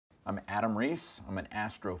I'm Adam Riess. I'm an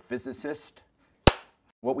astrophysicist.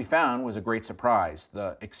 What we found was a great surprise.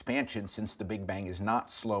 The expansion since the Big Bang is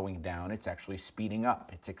not slowing down, it's actually speeding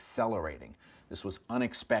up, it's accelerating. This was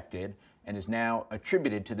unexpected and is now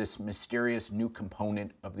attributed to this mysterious new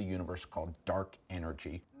component of the universe called dark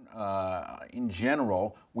energy. In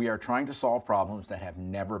general, we are trying to solve problems that have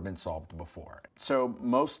never been solved before. So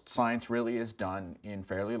most science really is done in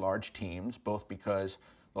fairly large teams, both because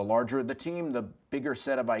the larger the team, the bigger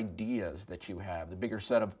set of ideas that you have, the bigger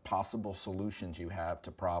set of possible solutions you have to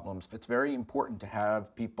problems. It's very important to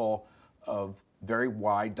have people of very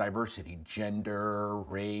wide diversity, gender,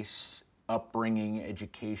 race, upbringing,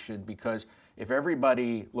 education, because if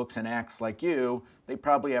everybody looks and acts like you, they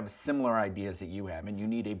probably have similar ideas that you have, and you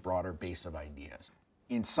need a broader base of ideas.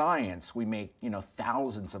 In science, we make,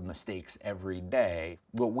 thousands of mistakes every day.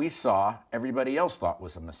 What we saw, everybody else thought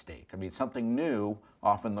was a mistake. I mean, something new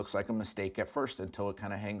often looks like a mistake at first until it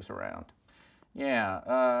kind of hangs around.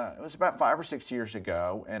 Yeah, it was about 5 or 6 years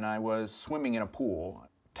ago, and I was swimming in a pool.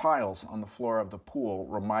 Tiles on the floor of the pool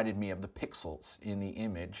reminded me of the pixels in the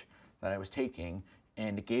image that I was taking,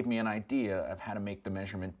 and it gave me an idea of how to make the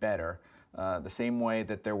measurement better. The same way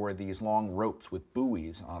that there were these long ropes with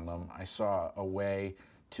buoys on them, I saw a way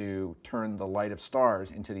to turn the light of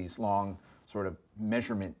stars into these long sort of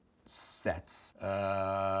measurement sets.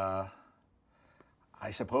 I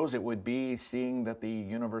suppose it would be seeing that the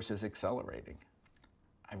universe is accelerating.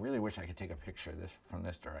 I really wish I could take a picture of this from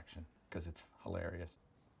this direction because it's hilarious.